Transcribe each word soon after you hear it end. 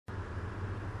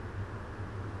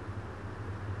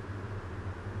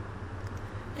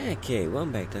Okay,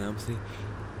 welcome back to Omsi.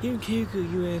 Here in Cayuga,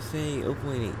 USA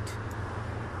 0.8.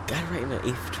 Got it right in the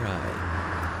 8th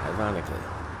try. Ironically.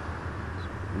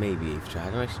 Maybe 8th try. I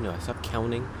don't actually know. I stopped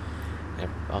counting. I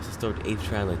also started 8th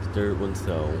try on like the 3rd one,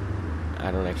 so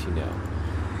I don't actually know.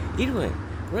 Either way,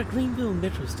 we're at Greenville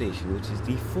Metro Station, which is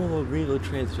the former Greenville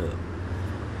Transit Hub.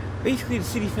 Basically, the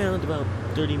city found about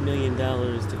 $30 million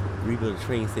to rebuild a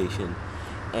train station,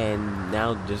 and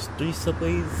now there's 3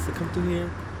 subways that come through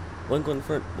here. One going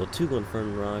to well, 2 going to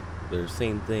Fern Rock. They're the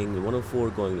same thing. The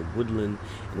 104 going to Woodland,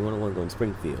 and the 101 going to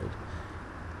Springfield.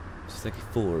 It's like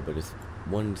 4, but it's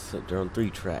one. They're on 3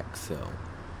 tracks, so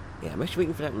yeah. I'm actually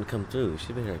waiting for that one to come through. It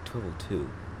should be here at 12:02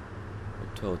 or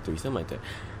 12:03, something like that.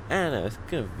 I don't know. It's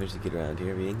gonna eventually get around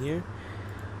here, everything here.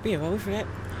 But yeah, while I wait for that,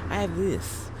 I have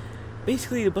this.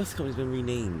 Basically, the bus company's been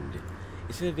renamed.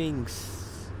 Instead of being,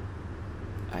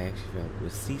 I actually found it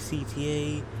was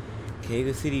CCTA,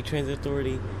 Cayuga City Transit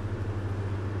Authority.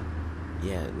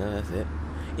 Yeah, no, that's it.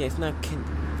 Yeah, it's not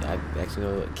I actually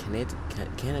know what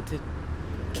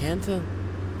Canta.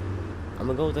 I'm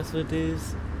gonna go with that's what it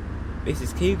is. Basically,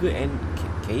 it's Cayuga and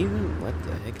Cayuga. What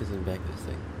the heck is in the back of this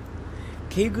thing?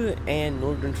 Cayuga and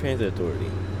Northern Transit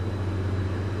Authority.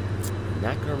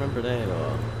 Not gonna remember that at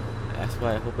all. That's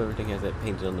why I hope everything has that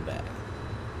painted on the back.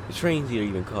 The trains here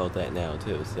even called that now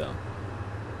too. So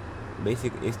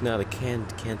basically, it's not a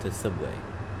Canta subway.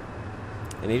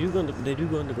 And they do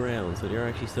go underground, so there are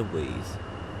actually subways.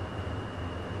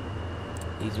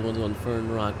 These are ones on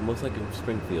Fern Rock, most likely from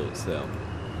Springfield. So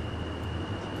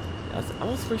I'm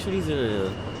almost pretty sure these are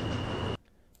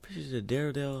the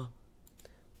Daredale.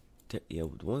 Yeah,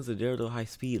 the one's the Daredale High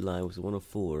Speed Line, which is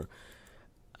 104.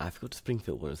 I forgot what the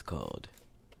Springfield one is called.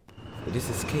 But this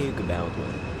is Cayuga bound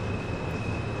one.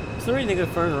 For some reason they go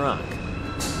to Fern Rock.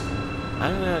 I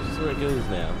don't know, that's where it goes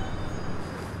now.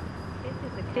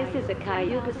 This is a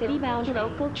Cayuga City-bound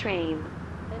local train.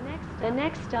 The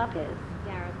next stop is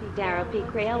Darrow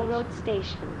Peak Railroad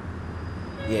Station.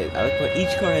 Yeah, I like when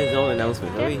each car has its own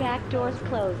announcement. The back door's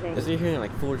closing. That's what you're hearing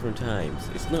like 4 different times.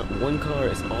 It's not one car,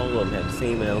 it's all of them have the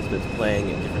same announcements playing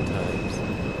at different times.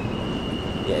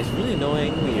 Yeah, it's really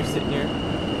annoying when you're sitting here.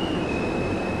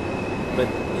 But,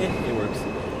 yeah, it works.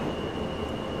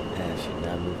 I should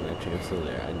not move that train still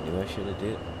there. I knew I should have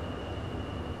did.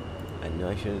 I know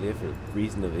I should have did for the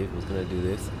reason of it was going to do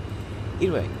this.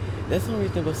 Either way, that's the only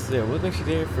reason the bus is there. It wasn't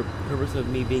actually there for the purpose of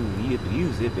me being able to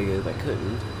use it because I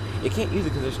couldn't. It can't use it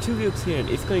because there's 2 groups here and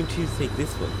it's going to choose to take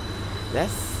this one.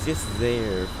 That's just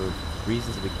there for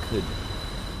reasons if it could.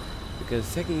 Because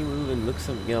the second you move and look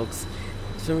something else,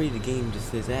 for some reason the game just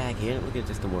says, I can't look at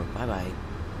this no more. Bye bye.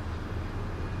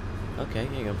 Okay,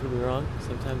 you're gonna prove me wrong.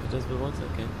 Sometimes it does but once,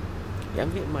 okay. Yeah,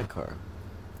 I'm getting my car.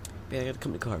 Yeah, I got the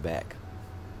company car back.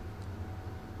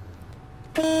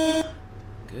 Good,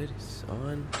 it's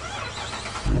on.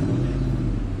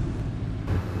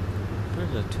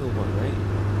 There's a 201, right?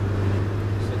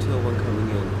 There's a 201 coming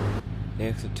in.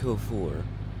 Next, a 204.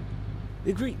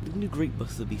 The new great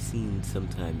bus will be seen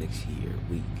sometime next year,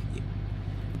 week. Yeah.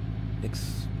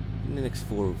 In the next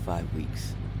 4 or 5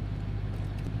 weeks.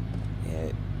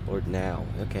 Yeah, or now.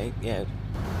 Okay, yeah.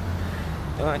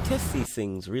 When I test these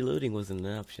things, reloading wasn't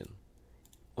an option.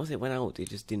 Once it went out, it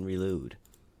just didn't reload.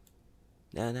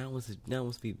 Now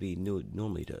must be it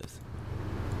normally does.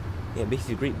 Yeah,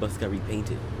 basically the great bus got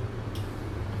repainted.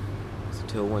 It's a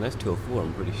 201, that's 204,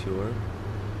 I'm pretty sure.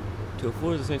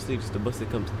 204 is essentially just a bus that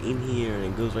comes in here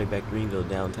and goes right back to Greenville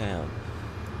downtown.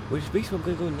 Which is basically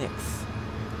where I'm gonna go next.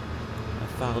 I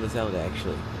filed this out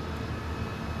actually.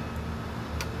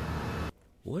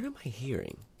 What am I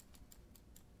hearing?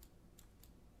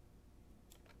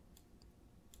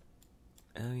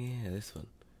 Oh yeah, this one.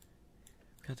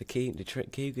 Got the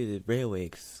Cayuga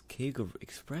Railway, Cayuga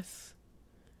Express?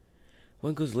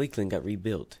 One goes to Lakeland, got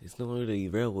rebuilt. It's no longer the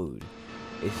railroad.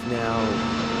 It's now,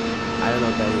 I don't know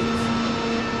what that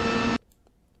is.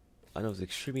 I know it's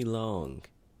extremely long.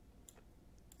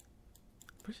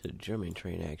 Pretty sure a German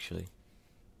train, actually.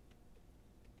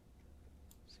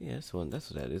 So yeah, that's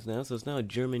what that is now. So it's now a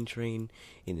German train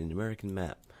in an American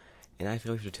map. And I have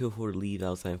to wait for 204 to leave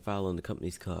outside and follow in the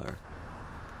company's car.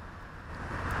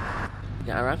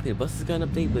 Now, ironically, the bus has got an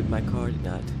update, but my car did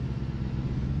not.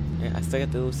 Yeah, I still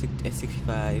got the little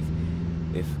S65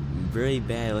 with very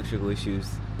bad electrical issues.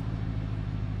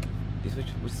 This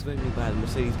was when we buy the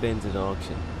Mercedes-Benz at an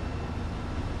auction.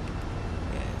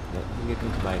 Yeah, I'm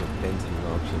gonna buy the Benz in an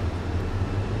auction.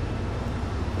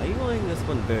 Are you going? That's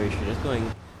going very short. That's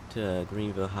going to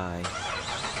Greenville High.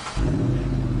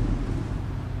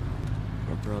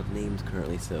 Our broad names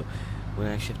currently, so when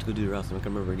I actually have to go do the routes, I'm not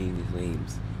gonna remember any of these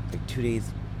names. Like 2 days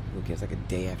Okay, it's like a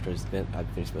day after I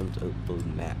finished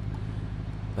uploading map.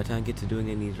 By the time I get to doing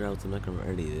any of these routes, I'm not gonna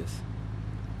remember any of this.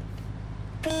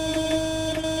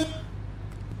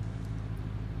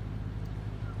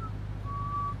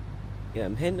 Yeah,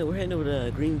 we're heading over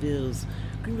to Greenville's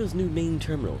new main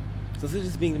terminal. So instead of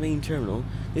this being the main terminal,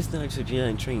 this is not just a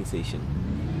giant train station.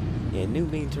 Yeah, new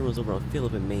main terminal's over on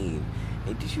Phillip and Main.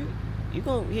 Hey, you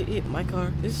gonna hit my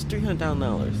car? This is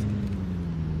 $300,000.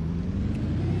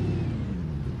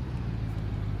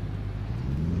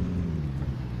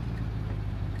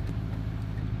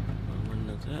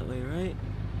 That way, right?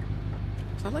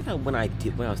 So I like how when I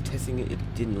was testing it, it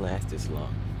didn't last this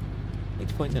long. Like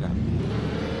to point that out.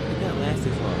 It did not last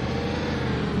this long.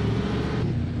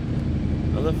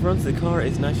 On the front of the car,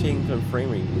 it's not changing from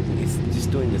frame rate losing. It's just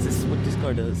doing this. This is what this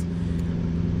car does.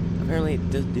 Apparently, it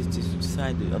just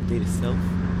decided to update itself,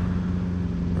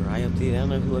 or I updated. I don't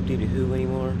know who updated who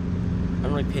anymore. I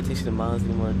don't really pay attention to mods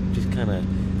anymore. Just kind of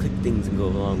click things and go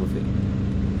along with it.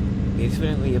 Yeah, just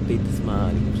randomly update this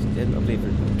mod. Just didn't update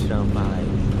for 2005.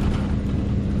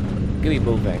 Give me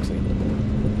both, actually.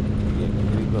 Yeah,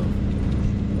 give me both.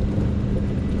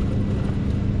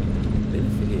 The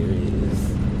benefit here is,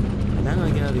 now I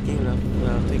get out of the game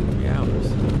without taking 3 hours.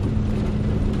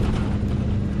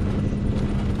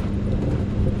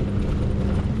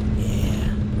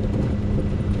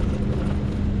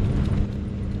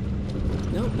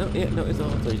 Yeah. No, it's all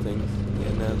 3 things.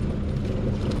 Yeah, no.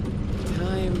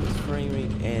 Time, frame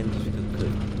rate, and just because it's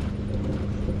good.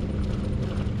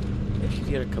 Actually,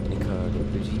 the other company car,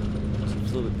 the Jeep,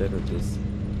 seems a little bit better at this.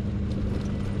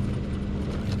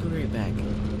 Just go right back.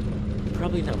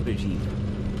 Probably not with a Jeep.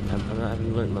 I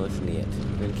haven't learned my lesson yet.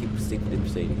 I'm gonna keep sticking with the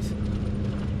Mercedes.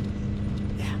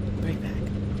 Yeah, right back.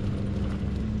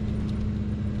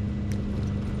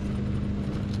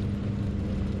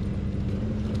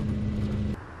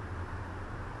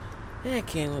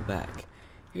 Okay, we're back.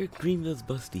 Here at Greenville's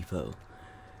bus depot.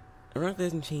 Around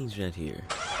hasn't changed right here.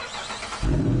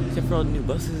 Except for all the new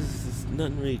buses, there's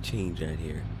nothing really changed right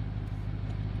here.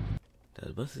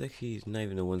 The buses actually is not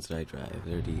even the ones that I drive.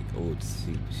 They're the old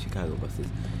Chicago buses.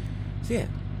 So yeah.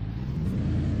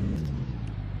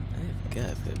 I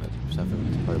forgot about the stuff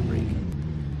from the front brake.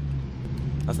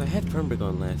 Also, I had front brake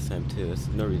on last time too. That's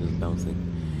no reason it's bouncing.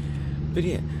 But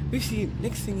yeah, basically,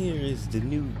 next thing here is the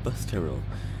new bus terminal.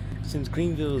 Since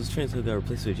Greenville's transfer got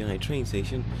replaced with a giant train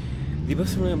station, the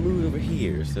bus terminal moved over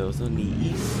here, so it's on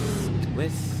the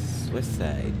west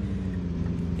side.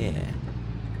 Yeah.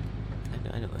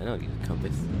 I know, use a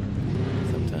compass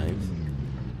sometimes.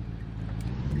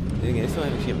 Then again, I still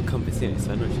actually have a compass in it, so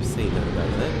I don't know if you say nothing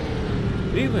about that.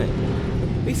 But anyway,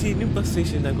 basically, new bus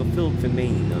station now go Phillip and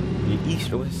Main on the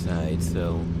east or west side,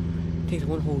 so it takes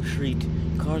one whole street.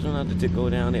 Cars aren't allowed to go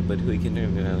down it, but who can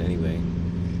never go down it anyway.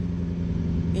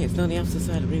 Yeah, it's on the opposite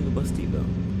side of Greenville bus depot.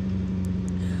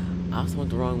 I also went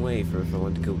the wrong way if I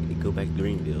wanted to go back to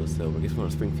Greenville, so we're going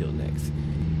to Springfield next,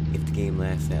 if the game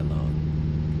lasts that long.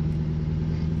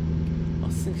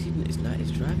 Also,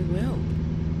 it's driving well.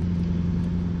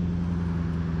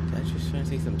 Did I just try to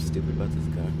say something stupid about this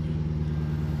car?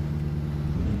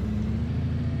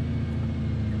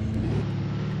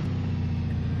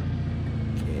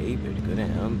 Okay, better go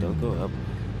down, don't go up.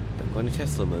 Don't go into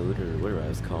Tesla mode, or whatever I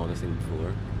was calling this thing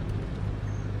before.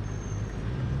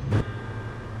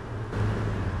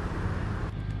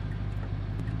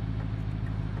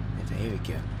 There we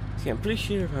go. See, I'm pretty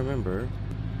sure if I remember,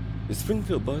 the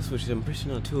Springfield bus, which I'm pretty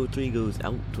sure on 203 goes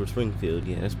out towards Springfield.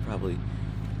 Yeah, that's probably...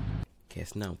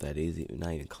 Guess not what that is,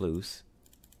 not even close.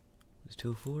 It's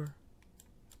 204?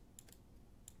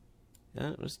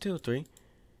 Yeah, it's 203.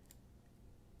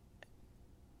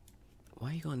 Why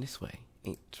are you going this way?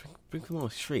 Ain't Springfield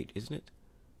on straight, isn't it?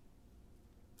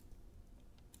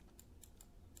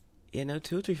 Yeah, no,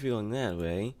 203 is going that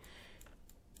way.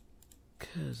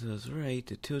 Cause I was right,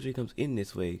 the 203 comes in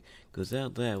this way, goes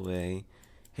out that way,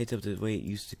 heads up the way it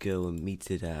used to go and meets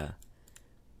it,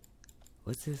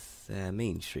 what's this,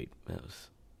 Main Street. That was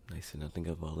nice to not think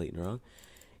of all late and wrong.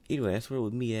 Anyway, that's where it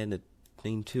would meet at, and the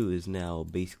main 2 is now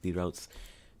basically routes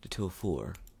to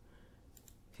 204.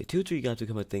 See, 203 got to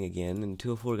become a thing again, and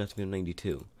 204 got to become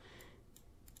 92.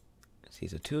 See,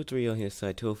 so 203 on his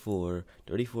side, 204,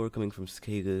 34 coming from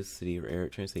Cayuga City or Air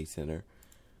Transit Center.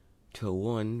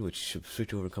 201, which should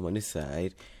switch over and come on this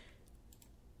side.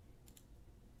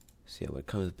 See how it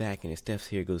comes back and it steps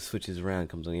here, goes switches around,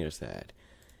 comes on the other side.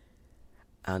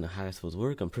 I don't know how that's supposed to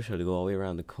work. I'm pretty sure to go all the way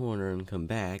around the corner and come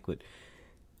back, but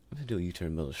I'm gonna do a U-turn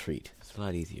in the middle of the street. It's a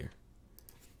lot easier.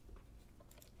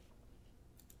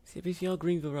 See, basically all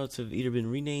Greenville routes have either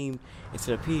been renamed and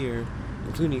set up here,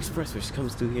 including the express, which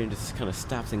comes through here and just kind of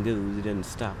stops and goes. It doesn't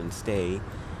stop and stay.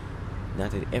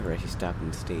 Not that it ever actually stopped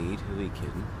and stayed. Who are you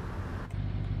kidding?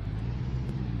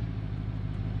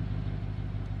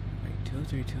 Right,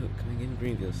 203 coming in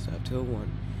Greenville, stop.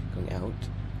 201 going out.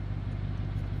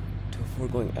 204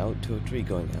 going out. 203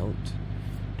 going out.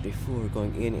 34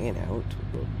 going in and out.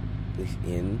 Well, at least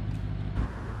in.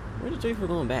 Where's 34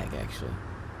 going back, actually?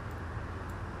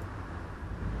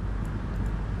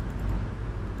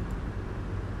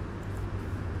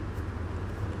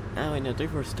 Oh, wait, no,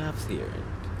 34 stops here.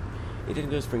 It didn't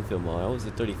go to Springfield Mall. I was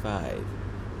at 35.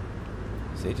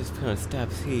 So it just kind of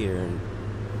stops here. And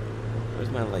where's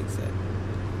my lights at?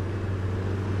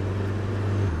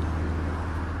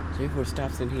 34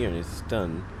 stops in here and it's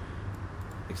done.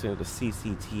 Explain what the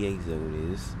CCTA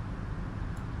zone is.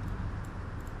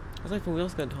 I was like, we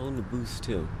also got a whole new boost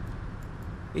too.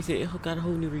 They said it got a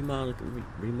whole new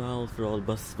remodel for all the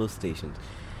bus stations.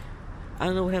 I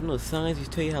don't know what happened to those signs which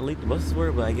tell you how late the buses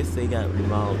were, but I guess they got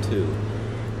remodeled too.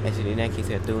 Actually, in that case,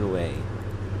 they got thrown away.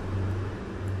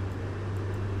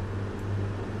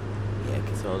 Yeah,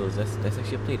 because all those, that's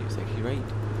actually updated. It's actually right.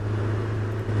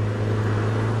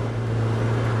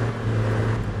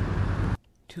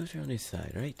 Two are on this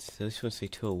side, right? So this one say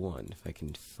 201, if I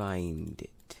can find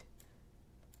it.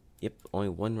 Yep, only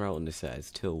one route on this side. It's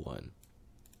 201.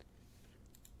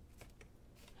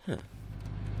 Huh.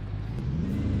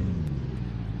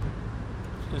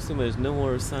 I assume there's no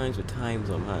more signs with times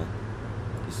on, huh?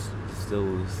 Just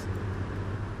those.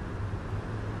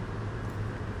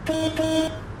 Yeah,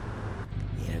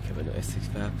 okay, but no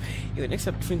S65. Anyway, next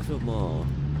up, Springfield Mall.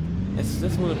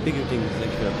 That's one of the bigger things that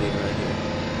could update right here.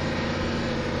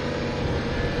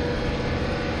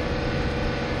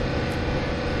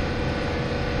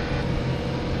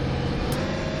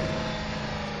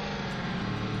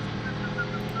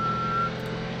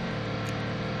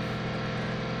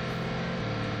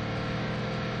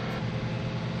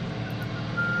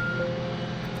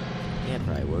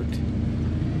 Probably worked.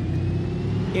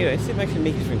 Anyway, let's see if I can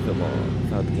make it Springfield Mall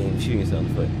without the game shooting yourself in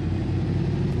the foot.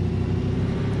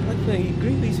 Like playing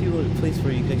Greenville used to be a place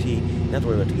where you can actually not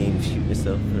worry about the game shooting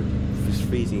itself or just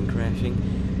freezing and crashing.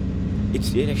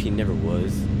 It actually never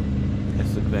was.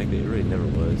 Let's look back, it really never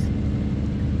was.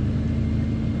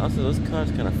 Also, those cars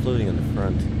kind of floating on the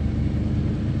front.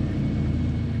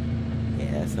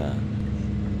 Yeah, that's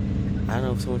I don't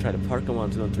know if someone tried to park them while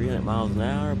doing 300 miles an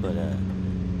hour, but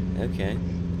okay.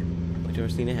 I've never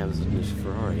seen it happen with this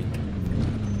Ferrari.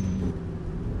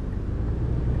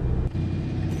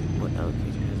 What?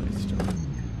 Okay, hazard stuff.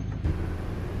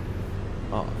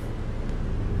 Off.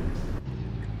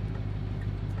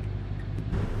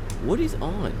 What is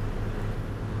on?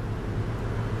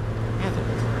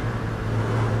 Hazard.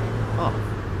 Off.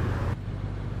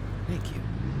 Thank you.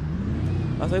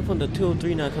 I was hoping the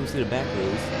 203 now comes through the back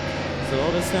roads. So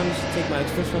all this time I should take my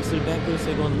express route to the back road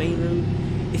instead of going on the main road.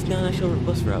 It's now not showing a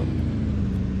bus route.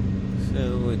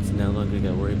 So it's no longer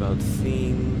gotta worry about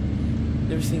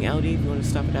never seeing Audi. If you want to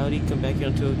stop at Audi, come back here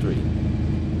on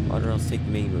 203. Or else take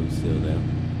the main road still though.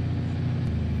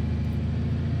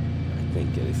 I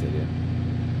think they said yeah.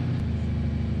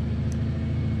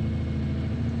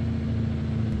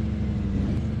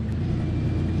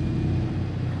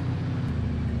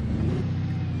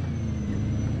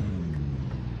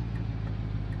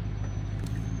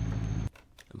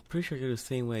 Pretty sure I go the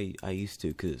same way I used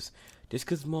to, cause just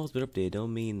cause the mall's been updated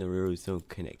don't mean the railroads don't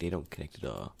connect. They don't connect at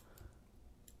all.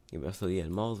 Yeah, so yeah, the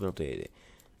mall's been updated.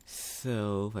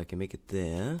 So if I can make it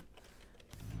there.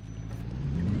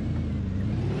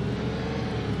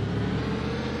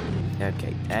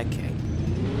 Okay.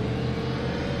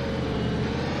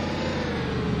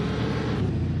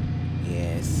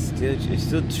 Yeah,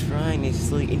 still trying to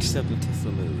slowly intercept the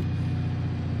Tesla move.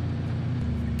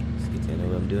 Let's get to know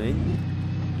what I'm doing.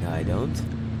 No, I don't.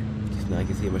 Just now I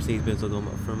can see a Mercedes-Benz logo on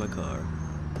my front of my car.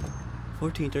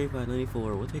 1435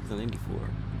 94. We'll take us on 94.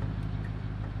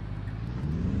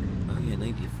 Oh yeah,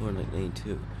 94,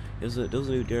 92. Those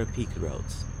are new Dara Peak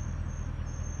routes.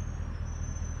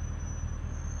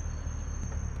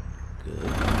 Good.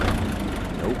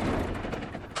 Nope.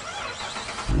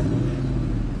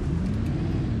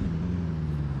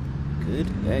 Good.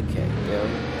 Okay, go.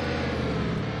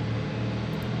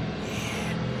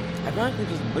 Ironically,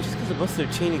 just because the buses are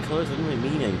changing colors doesn't really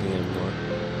mean anything anymore.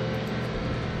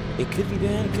 It could be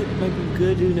bad, it might be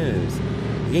good, who knows.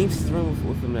 The game's thrown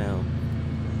with them now.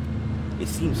 It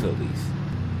seems so, at least.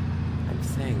 I'm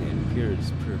saying that, and pure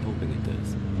hoping it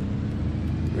does.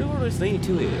 Real world is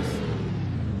 92 is.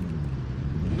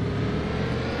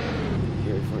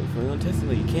 If you're on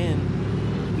Tesla, you can.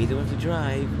 Means I don't have to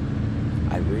drive.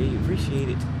 I really appreciate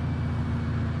it. Now,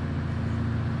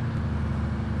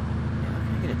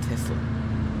 can I get a Tesla?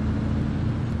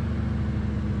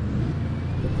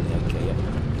 Yeah, okay, yeah.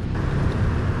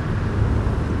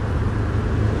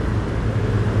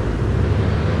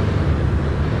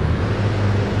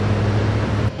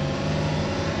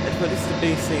 But this is the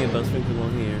biggest thing about sprinkling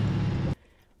on here. I'm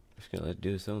just gonna let it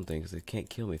do its own thing because it can't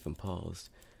kill me if I'm paused.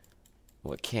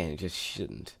 Well, it can, it just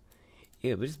shouldn't.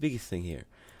 Yeah, but it's the biggest thing here.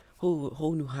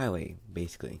 Whole new highway,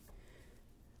 basically.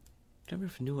 I don't know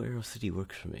if New Arrow City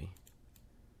works for me.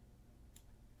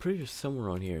 Pretty sure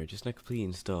somewhere on here, just not completely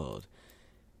installed.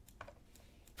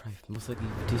 Probably most likely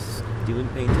just doing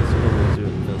paint test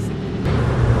or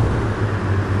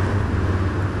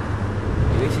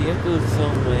basically, you have to go its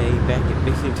own way back at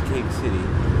basically into Cayuga City.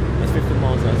 That's 50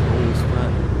 miles out its own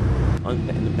spot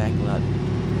in the back lot.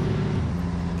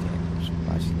 Okay, just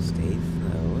watching stay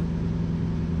slow.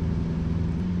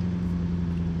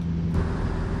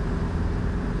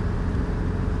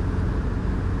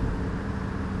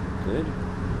 Good.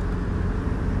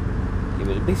 Yeah,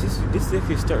 but basically, this is if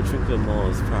you start Springfield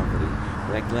Mall's property.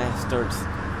 When that glass starts.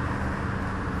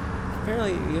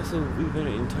 Apparently, you have to revamp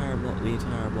the entire mall.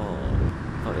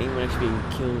 Without anyone actually being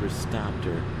killed or stopped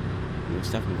or even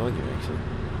stopped from going here, actually.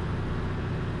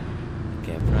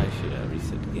 Okay, I probably should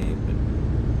reset the game, but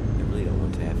I really don't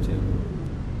want to have to.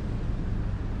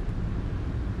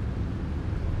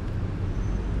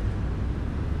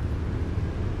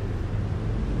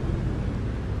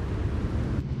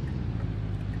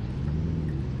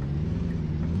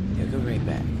 Yeah, go right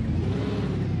back.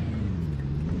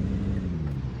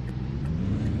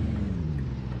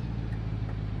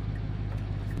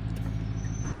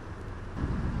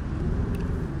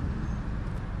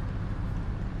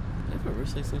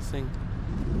 Reverse this thing?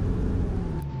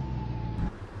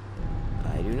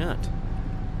 I do not.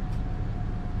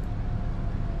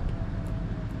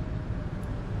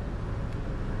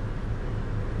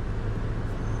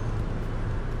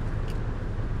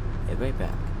 Head right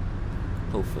back.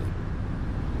 Hopefully.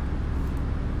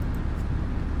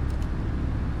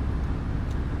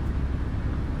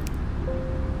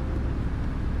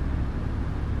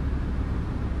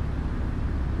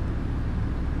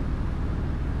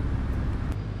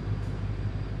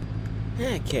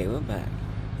 Okay, we're back.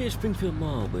 Here's Springfield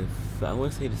Mall with, I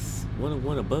want to say this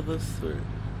one above us, or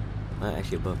not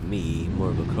actually above me, more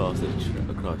of across the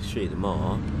street of the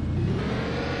mall.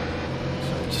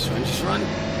 Just run. I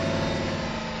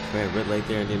had a red light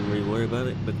there and didn't really worry about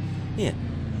it, but yeah.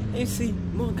 As you see,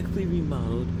 mall completely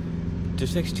remodeled.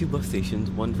 There's actually 2 bus stations,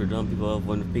 one for dropping people off,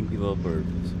 one for picking people up, or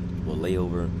well,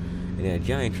 layover, and then a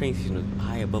giant train station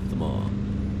high above the mall.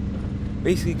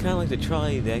 Basically, kind of like the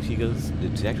trolley that actually goes to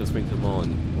the actual Springfield Mall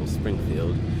in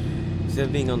Springfield. Instead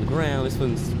of being on the ground, this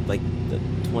one's like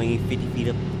 20, 50 feet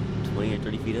up, 20 or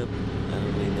 30 feet up. I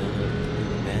don't really know how to do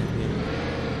the math here.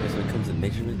 That's when it comes to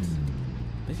measurements.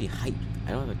 Basically, height.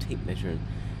 I don't have a tape measuring.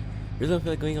 Really don't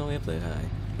feel like going all the way up that high.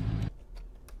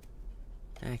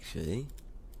 Actually.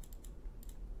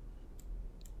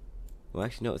 Well,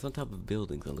 actually, no, it's on top of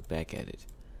buildings. I'll look back at it.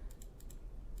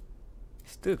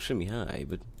 It's still extremely high,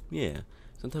 but yeah,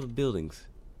 it's on top of buildings.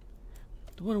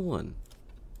 The 101.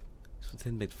 This one's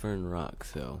heading back to Fern Rock,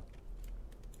 so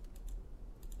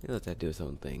let that do its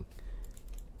own thing.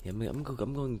 Yeah, I'm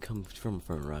going to come from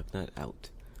Fern Rock, not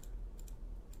out.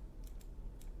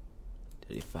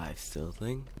 35 still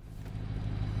thing.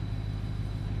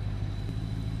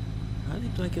 How do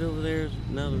you like it over there?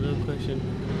 Now the real question.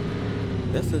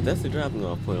 That's the dropping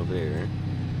off point over there.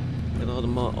 Got all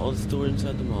the stores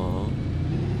inside the mall.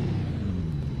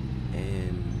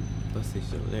 Bus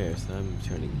station over there, so I'm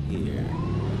turning here.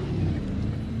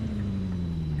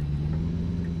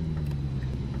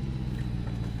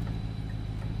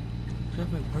 I'm trying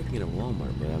to find parking at a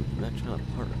Walmart, but I'm not trying to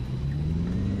park.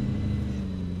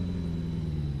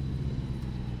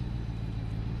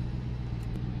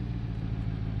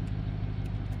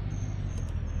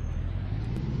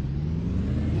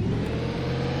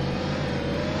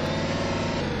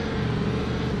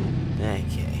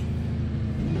 Okay.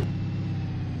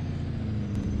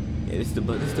 Yeah, this is the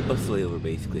bus layover,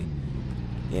 basically.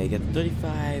 Yeah, you got the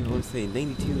 35, I want to say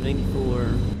 92, 94.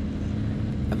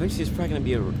 Eventually, it's probably going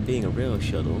to be being a rail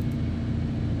shuttle.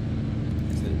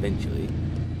 I said eventually.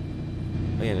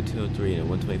 Oh yeah, and a 203 and a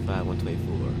 125,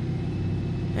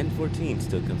 124. And 14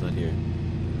 still comes out here.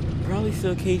 Probably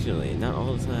still occasionally, not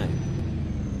all the time.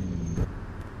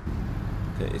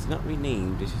 It's not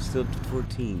renamed, it's just still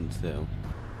 14, so.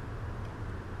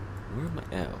 Where am I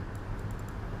now?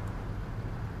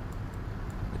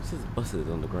 It says buses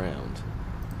on the ground.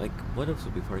 Like, what else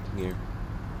would be parking here?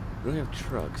 We don't have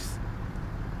trucks.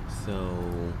 So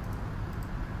am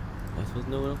I supposed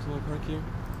to know what else I want to park here?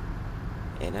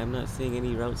 And I'm not seeing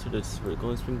any routes for going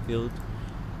to Springfield.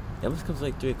 That must comes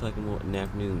like 3 o'clock in the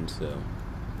afternoon, so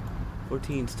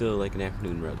 14 still like an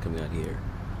afternoon route coming out here.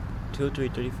 203,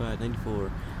 35,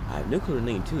 94. I have no clue what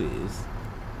 92 is.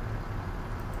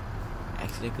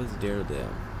 Actually, that goes to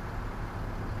Darrowdale.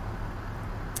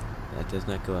 That does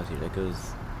not go out here. That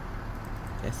goes.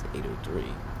 That's 803.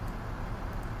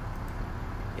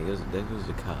 That goes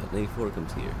to college. 94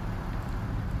 comes here.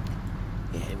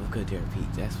 Yeah, we'll go to Darrow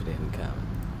Peak. That's what they have in common.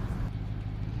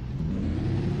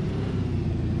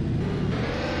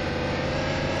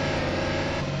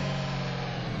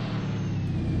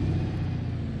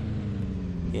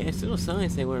 Yeah, it's still no sign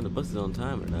saying we're on the buses on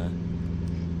time or not.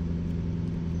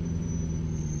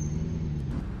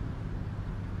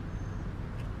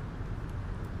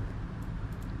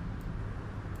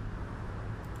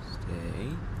 Stay.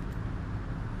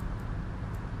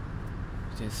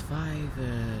 There's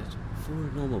 4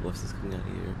 normal buses coming out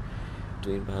here,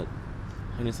 doing about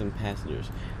 100-some passengers.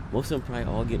 Most of them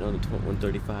probably all getting on the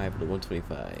 135 or the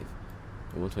 125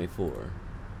 or 124.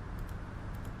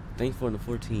 94 and the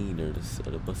 14 are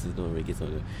the buses normally gets on.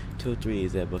 The 203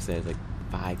 is that bus that has like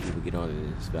 5 people get on it,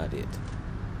 and that's about it.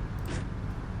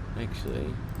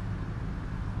 Actually,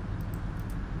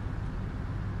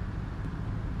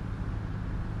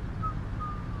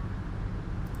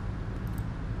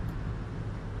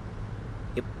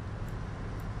 yep.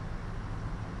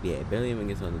 Yeah, barely even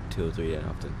gets on the 203 that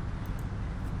often.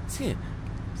 See if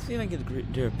I can get a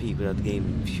Darrow Peak without the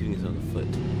game shooting us on the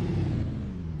foot.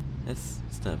 It's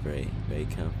not very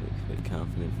confident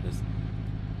for this.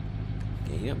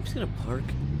 Okay, you know, I'm just gonna park.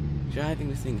 Driving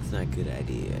this thing is not a good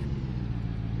idea.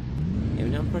 Yeah,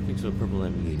 now I'm parking to a purple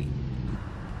Lamborghini.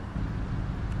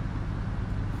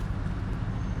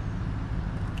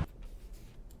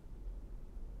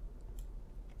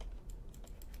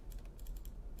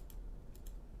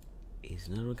 Is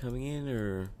another one coming in,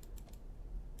 or?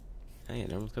 Oh yeah,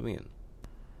 another one's coming in.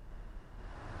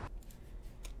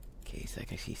 Okay, so I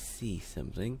can actually see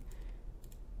something.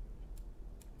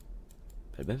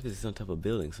 But Memphis is on top of a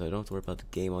building, so I don't have to worry about the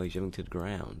game always jumping to the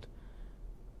ground.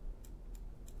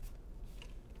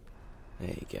 There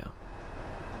you go.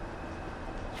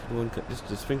 This is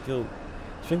the Springfield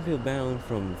bound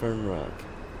from Fern Rock.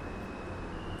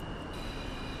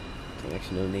 I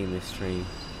actually know the name of this train.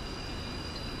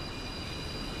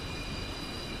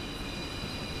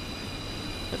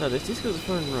 I thought this just goes to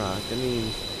Fern Rock. I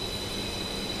mean,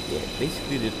 yeah,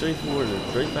 basically the 34 and the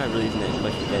 35 really isn't that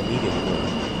much of that need anymore.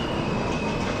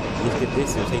 You just get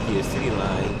this, it'll take you to the city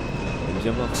line and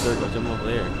jump off the circle, jump off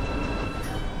there.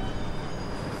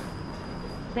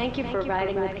 Thank you for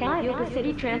riding with Cayuga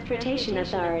City Transportation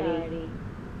Authority.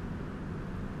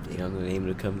 They don't know the name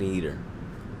of the company either.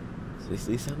 So at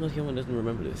least I'm not the only one that doesn't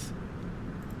remember this.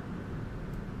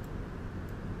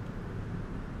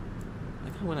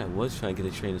 Like how when I was trying to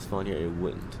get a train to spawn here, it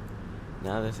wouldn't.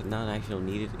 Now that I actually don't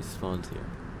need it, it spawns here.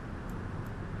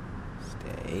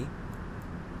 Stay.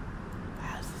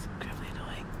 Wow, this is incredibly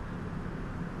annoying.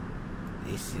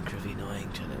 This is incredibly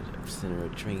annoying trying to center a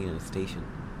train in a station.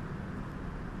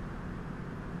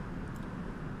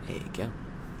 There you go.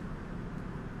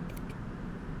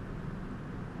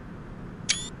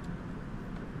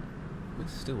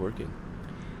 This is still working.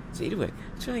 So either way,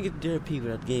 I'm trying to get Darrow Peak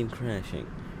without the game crashing.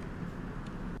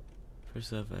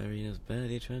 First off, I already know it's a bad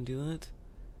idea trying to do that.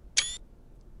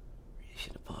 Really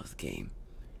shouldn't have paused the game.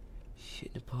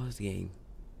 Shouldn't have paused the game.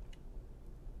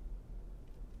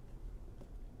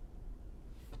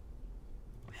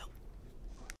 Well.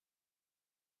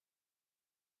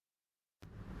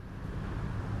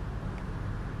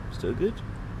 Still good?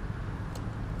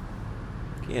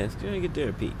 Okay, yeah, let's try to get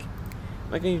Darrow Peak.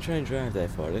 I'm not gonna even try and drive that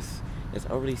far. That's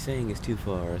already saying it's too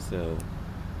far, so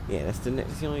yeah, that's the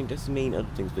main other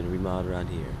thing's been remodeled around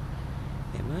here.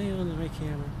 Am I on the right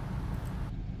camera?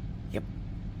 Yep.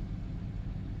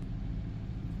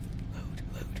 Load.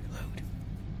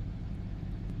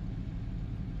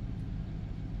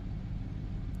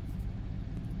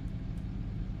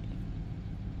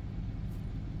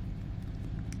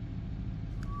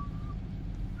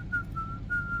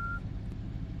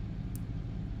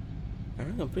 I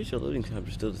don't know, I'm pretty sure loading times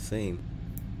are still the same.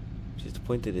 Just the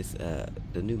point that it's,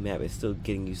 the new map is still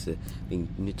getting used to being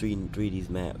 3D's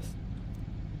maps.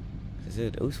 I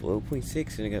said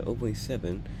 0.6 and I got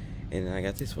 0.7 and I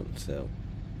got this one, so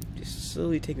just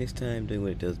slowly taking its time doing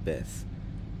what it does best.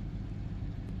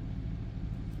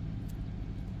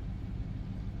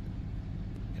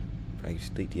 Probably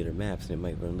just delete the other maps and it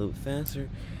might run a little bit faster,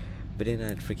 but then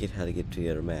I'd forget how to get to the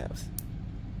other maps.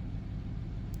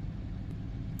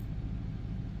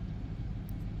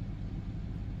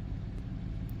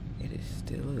 It's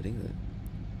still loading.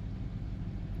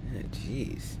 Ah,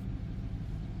 jeez.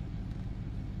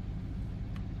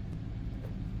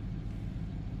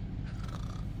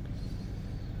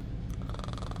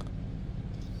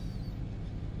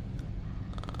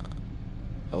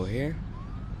 Over here?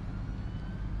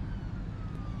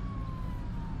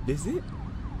 This it?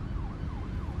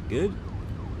 Good?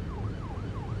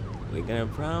 We got a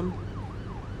problem?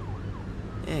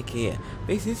 Okay, yeah.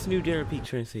 Basically, it's a new Darrow Peak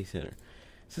train station center.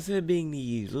 So instead of being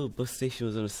the little bus station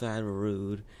was on the side of a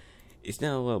road, it's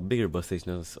now a bigger bus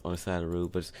station on the side of the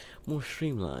road, but it's more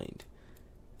streamlined.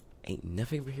 Ain't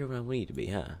nothing over here where I need to be,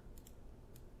 huh?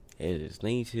 It is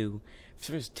 92.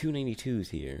 There's two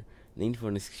 92s here. 94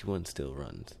 and 61 still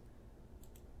runs.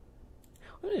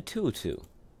 What a 202?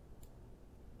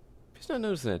 Just not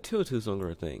noticing that 202 is no longer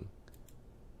a thing.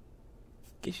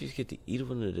 Guess you just get to either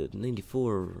one of the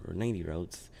 94 or 90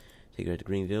 routes. Take you right to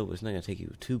Greenville, but it's not gonna take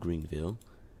you to Greenville.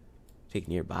 Take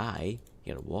you nearby.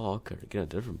 You gotta walk or get on a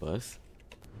different bus.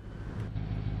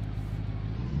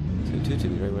 So 202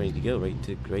 is right ready to go, right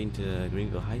into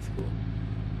Greenville High School.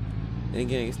 And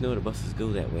again, I guess no other buses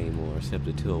go that way anymore, except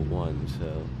the 201.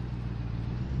 So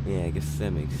yeah, I guess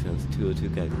that makes sense. 202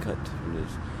 got cut from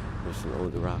this. There's some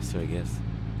older roster, I guess.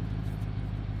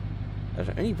 Are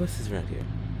there any buses around here?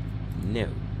 No.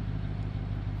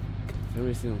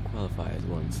 Every single qualify as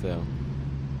one, so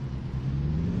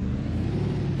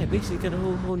yeah, basically got a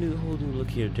whole new look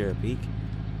here at Darrow Peak.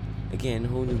 Again,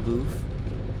 whole new booth.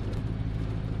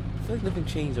 I feel like nothing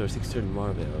changed over 630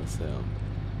 Marvell, so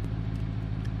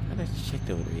I haven't checked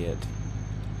over there yet.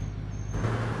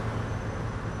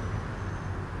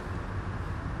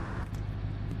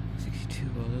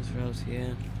 All those routes,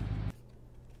 yeah.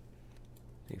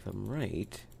 If I'm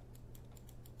right,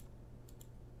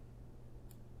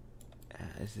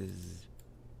 this is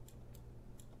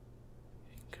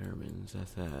Kerman's.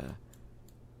 That's the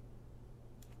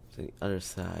other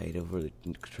side of where the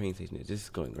train station is. This is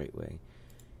going the right way.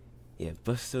 Yeah,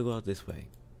 bus still go out this way.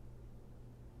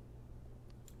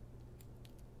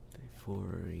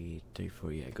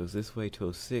 34, yeah, it goes this way.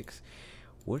 206.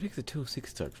 Where does the 206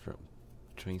 start from?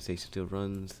 Train station still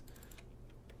runs.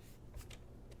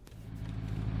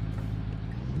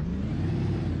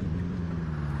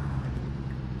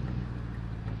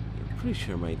 I'm pretty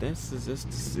sure, right? It's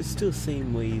still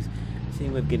same way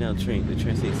of getting out of train. The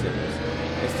train station centers.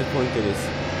 That's the point that it's.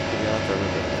 You have to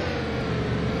remember that.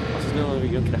 Also, no longer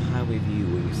you don't get a highway view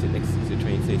when you sit next to the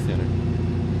train station center.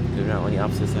 They're not on the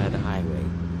opposite side of the highway.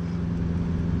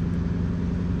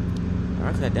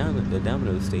 Alright, so the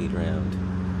domino stayed around.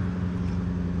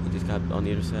 Just got on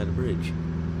the other side of the bridge.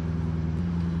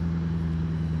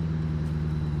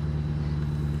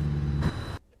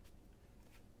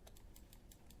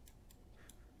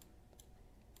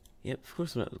 Yep, of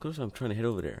course I'm trying to head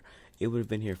over there. It would have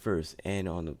been here first and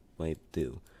on the way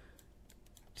through.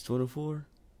 Just 104?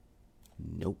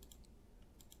 Nope.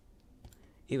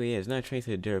 Anyway, yeah, it's not a train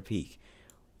to Darrow Peak.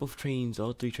 Both trains,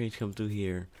 all three trains come through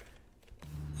here,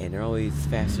 and they're always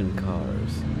faster than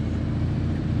cars.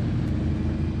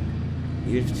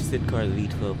 Even if you said car the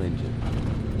V12 engine.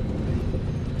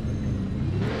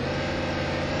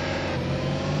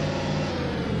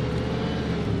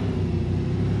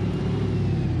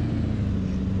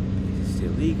 This is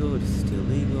still legal, this is still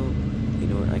legal. You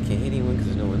know what, I can't hit anyone because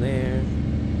there's no one there.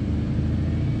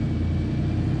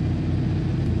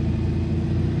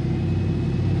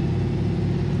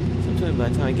 Sometimes by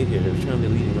the time I get here, they're trying to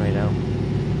be leading right out.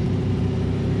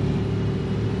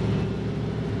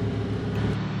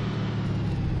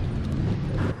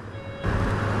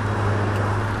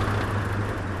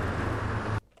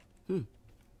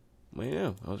 Well,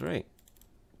 yeah, I was right.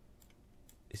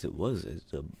 Yes, it was.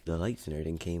 The lights and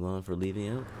everything came on for leaving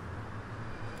out.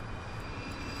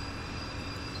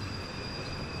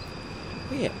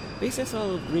 But yeah, basically that's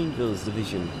all of Greenville's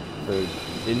division for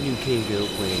the new Cayuga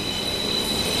opening.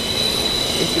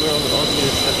 Basically we're all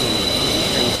together stuck in the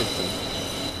train system.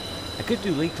 I could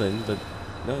do Lakeland, but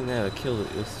knowing that it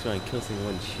was trying to kill things in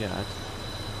one shot.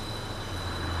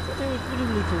 So I would do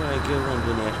Lakeland when I go around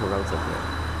doing the actual routes up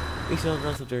there. Makes all the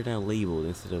routes up there now labeled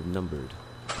instead of numbered.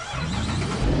 Can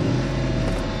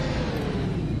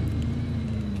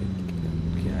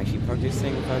I actually park this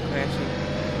thing without crashing?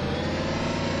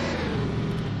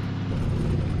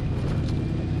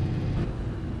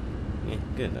 Yeah,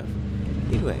 good enough.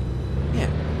 Anyway, yeah.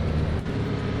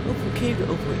 Open Cayuga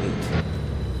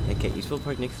 0.8. Okay, you still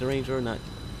park next to the Range Rover, not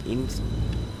in.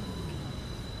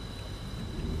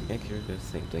 Yeah, the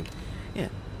same thing. Yeah.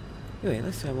 Anyway,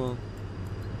 let's have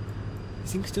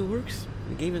this thing still works.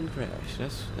 The game didn't crash.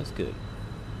 That's good.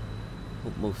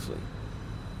 Well, mostly.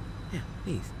 Yeah,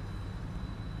 please.